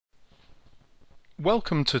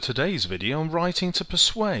Welcome to today's video on writing to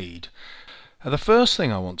persuade. The first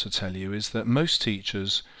thing I want to tell you is that most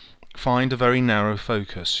teachers find a very narrow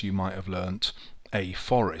focus. You might have learnt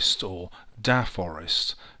AFOREST or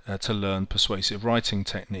DAFOREST to learn persuasive writing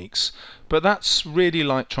techniques, but that's really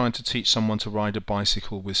like trying to teach someone to ride a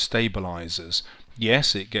bicycle with stabilizers.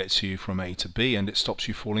 Yes, it gets you from A to B and it stops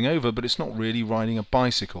you falling over, but it's not really riding a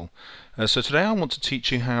bicycle. So today I want to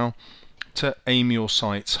teach you how to aim your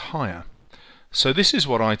sights higher. So this is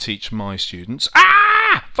what I teach my students.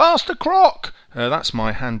 Faster croc! That's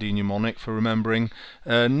my handy mnemonic for remembering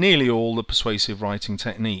nearly all the persuasive writing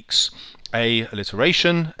techniques. A,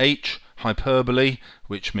 alliteration. H, hyperbole,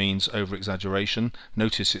 which means over-exaggeration.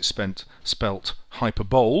 Notice it's spelt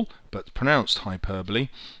hyperbole, but pronounced hyperbole.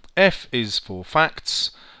 F is for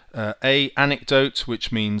facts. A, anecdote, which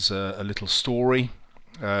means a little story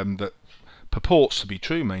that purports to be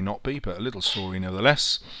true, may not be, but a little story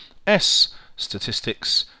nevertheless. S,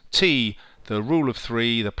 statistics. T, the rule of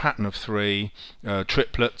three, the pattern of three,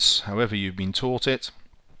 triplets, however you've been taught it.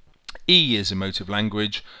 E is emotive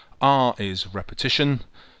language. R is repetition.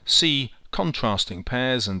 C, contrasting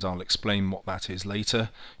pairs, and I'll explain what that is later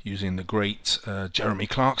using the great Jeremy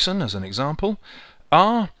Clarkson as an example.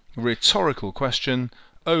 R, rhetorical question.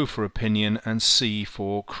 O for opinion, and C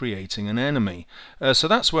for creating an enemy. So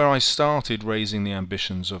that's where I started raising the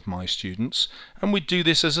ambitions of my students, and we'd do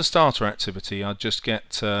this as a starter activity. I'd just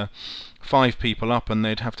get 5 people up and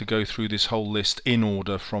they'd have to go through this whole list in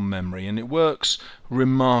order from memory, and it works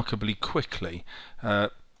remarkably quickly.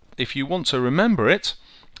 If you want to remember it,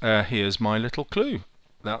 here's my little clue.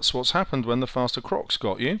 That's what's happened when the faster crocs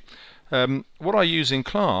got you. What I use in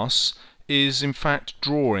class is in fact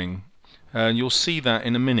drawing. And you'll see that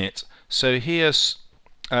in a minute. So here's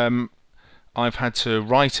I've had to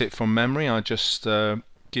write it from memory. I just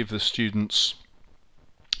give the students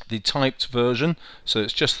the typed version, so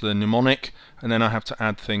it's just the mnemonic, and then I have to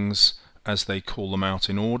add things as they call them out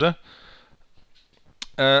in order.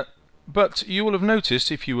 But you will have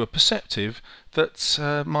noticed, if you were perceptive,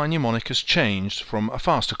 that my mnemonic has changed from a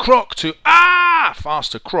faster croc to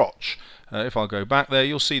faster crotch. If I go back there,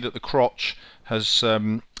 you'll see that the crotch has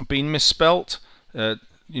been misspelt.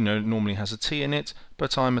 Normally has a T in it,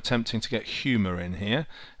 but I'm attempting to get humour in here.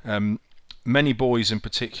 Many boys in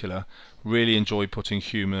particular really enjoy putting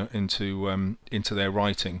humour into their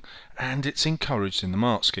writing, and it's encouraged in the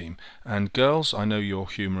mark scheme. And girls, I know you're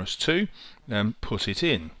humorous too, put it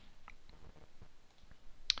in.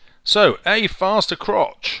 So, a faster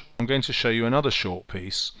crotch. I'm going to show you another short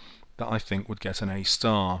piece that I think would get an A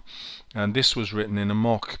star, and this was written in a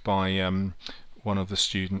mock by one of the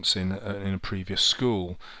students in a previous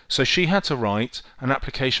school. So she had to write an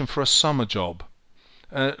application for a summer job.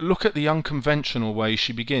 Look at the unconventional way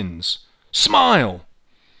she begins. Smile!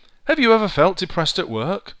 Have you ever felt depressed at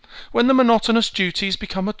work? When the monotonous duties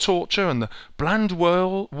become a torture and the bland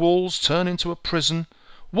walls turn into a prison?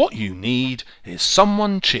 What you need is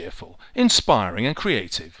someone cheerful, inspiring and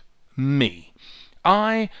creative. Me.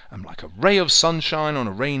 I am like a ray of sunshine on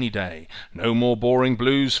a rainy day. No more boring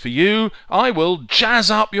blues for you. I will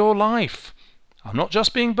jazz up your life. I'm not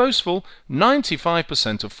just being boastful.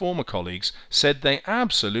 95% of former colleagues said they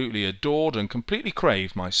absolutely adored and completely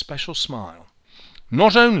craved my special smile.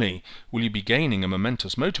 Not only will you be gaining a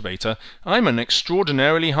momentous motivator, I'm an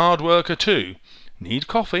extraordinarily hard worker too. Need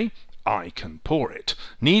coffee? I can pour it.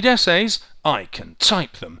 Need essays? I can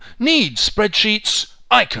type them. Need spreadsheets?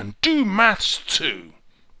 I can do maths too.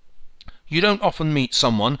 You don't often meet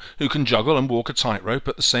someone who can juggle and walk a tightrope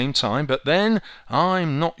at the same time, but then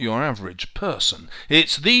I'm not your average person.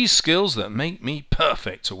 It's these skills that make me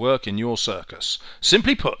perfect to work in your circus.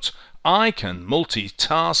 Simply put, I can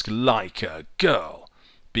multitask like a girl,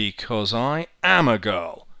 because I am a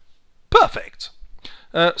girl. Perfect!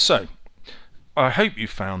 So, I hope you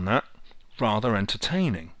found that rather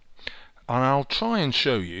entertaining, and I'll try and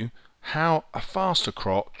show you how a faster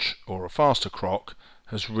crotch or a faster croc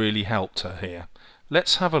has really helped her here.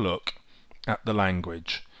 Let's have a look at the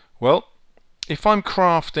language. Well, if I'm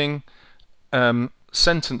crafting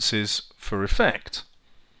sentences for effect,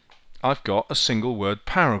 I've got a single word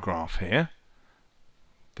paragraph here.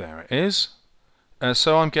 There it is.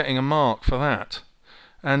 So I'm getting a mark for that.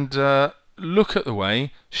 And look at the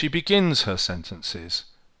way she begins her sentences.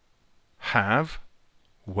 Have,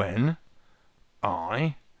 when,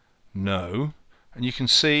 I, no, and you can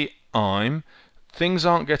see I'm. Things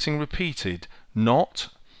aren't getting repeated. Not,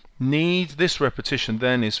 need, this repetition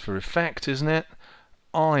then is for effect, isn't it?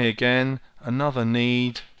 I again, another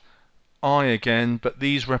need, I again, but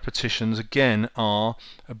these repetitions again are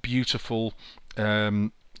a beautiful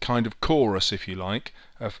kind of chorus, if you like,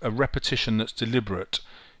 a repetition that's deliberate.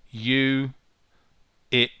 You,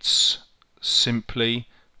 it's, simply,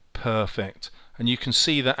 perfect. And you can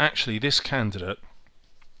see that actually this candidate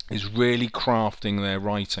is really crafting their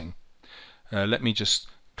writing. Let me just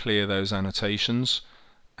clear those annotations,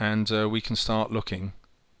 and we can start looking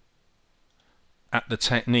at the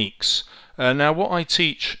techniques. Now what I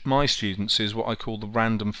teach my students is what I call the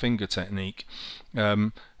random finger technique.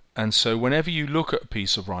 And so whenever you look at a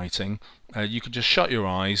piece of writing, you can just shut your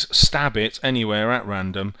eyes, stab it anywhere at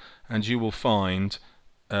random, and you will find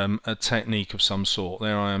a technique of some sort.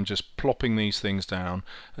 There I am just plopping these things down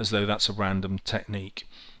as though that's a random technique.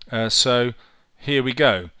 So here we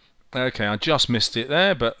go. Okay, I just missed it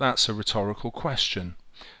there, but that's a rhetorical question.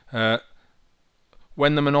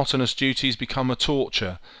 When the monotonous duties become a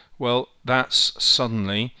torture, well, that's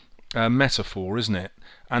suddenly a metaphor, isn't it?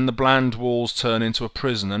 And the bland walls turn into a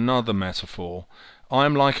prison, another metaphor. I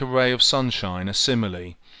am like a ray of sunshine, a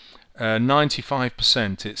simile.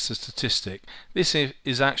 95%, it's a statistic. This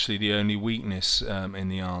is actually the only weakness in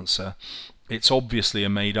the answer. It's obviously a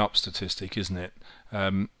made-up statistic, isn't it?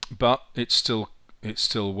 But it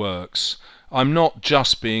still works. I'm not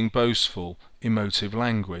just being boastful, emotive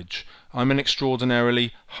language. I'm an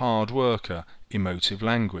extraordinarily hard worker, emotive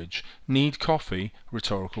language. Need coffee,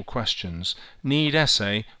 rhetorical questions. Need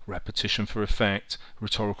essay, repetition for effect,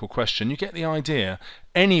 rhetorical question. You get the idea.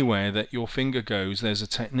 Anywhere that your finger goes, there's a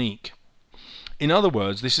technique. In other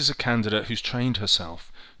words, this is a candidate who's trained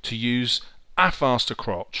herself to use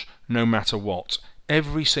AHFASTERCROCH no matter what.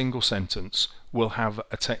 Every single sentence will have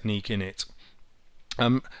a technique in it.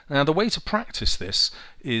 Now the way to practice this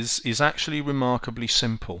is actually remarkably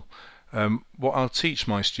simple. What I'll teach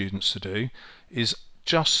my students to do is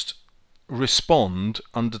just respond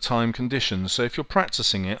under time conditions. So if you're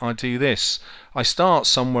practicing it, I do this. I start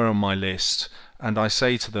somewhere on my list and I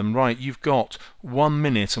say to them, right, you've got 1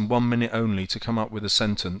 minute and 1 minute only to come up with a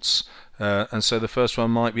sentence. And so the first one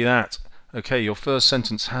might be that. Okay, your first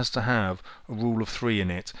sentence has to have a rule of 3 in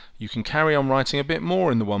it. You can carry on writing a bit more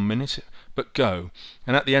in the 1 minute, but go.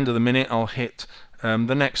 And at the end of the minute, I'll hit the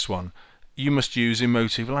next one. You must use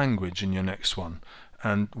emotive language in your next one,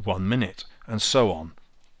 and 1 minute, and so on.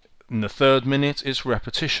 In the 3rd minute, it's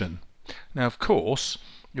repetition. Now, of course,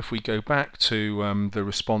 if we go back to the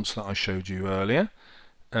response that I showed you earlier,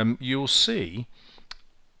 you'll see,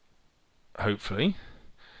 hopefully,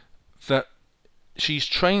 that she's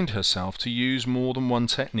trained herself to use more than one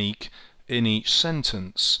technique in each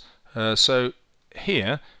sentence. So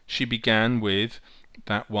here she began with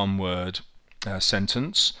that one word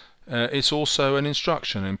sentence. It's also an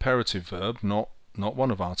instruction, imperative verb, not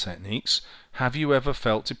one of our techniques. Have you ever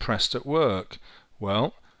felt depressed at work?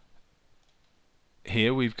 Well,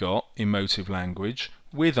 here we've got emotive language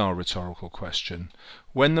with our rhetorical question.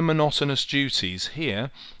 When the monotonous duties,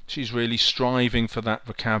 here she's really striving for that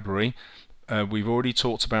vocabulary. We've already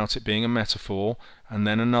talked about it being a metaphor, and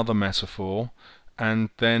then another metaphor, and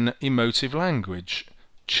then emotive language,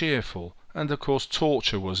 cheerful. And of course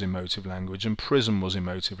torture was emotive language, and prison was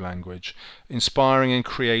emotive language. Inspiring and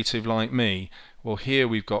creative like me. Well, here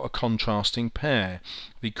we've got a contrasting pair,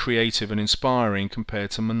 the creative and inspiring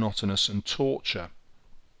compared to monotonous and torture.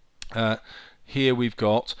 Here we've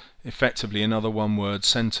got effectively another one-word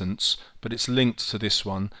sentence, but it's linked to this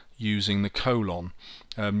one using the colon.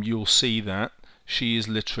 You'll see that she is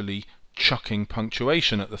literally chucking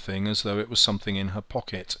punctuation at the thing as though it was something in her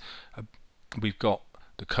pocket. We've got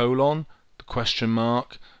the colon, the question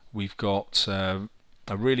mark, we've got a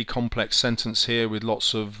really complex sentence here with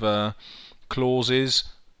lots of clauses,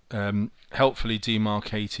 helpfully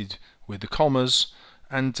demarcated with the commas,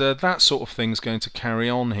 and that sort of thing's going to carry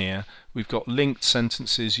on here. We've got linked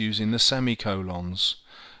sentences using the semicolons.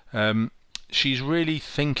 She's really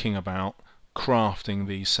thinking about crafting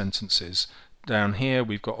these sentences. Down here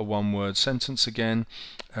we've got a one-word sentence again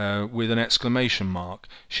with an exclamation mark.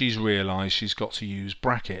 She's realised she's got to use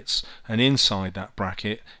brackets, and inside that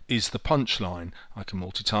bracket is the punchline. I can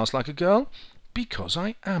multitask like a girl because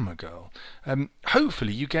I am a girl.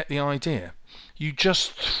 Hopefully you get the idea. You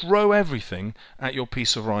just throw everything at your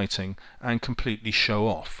piece of writing and completely show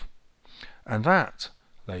off. And that,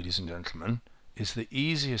 ladies and gentlemen, is the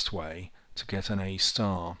easiest way to get an A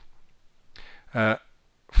star.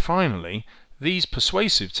 Finally, these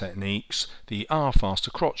persuasive techniques, the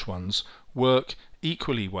AHFASTERCROCH ones, work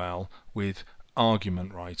equally well with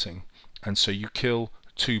argument writing, and so you kill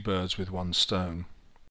 2 birds with 1 stone.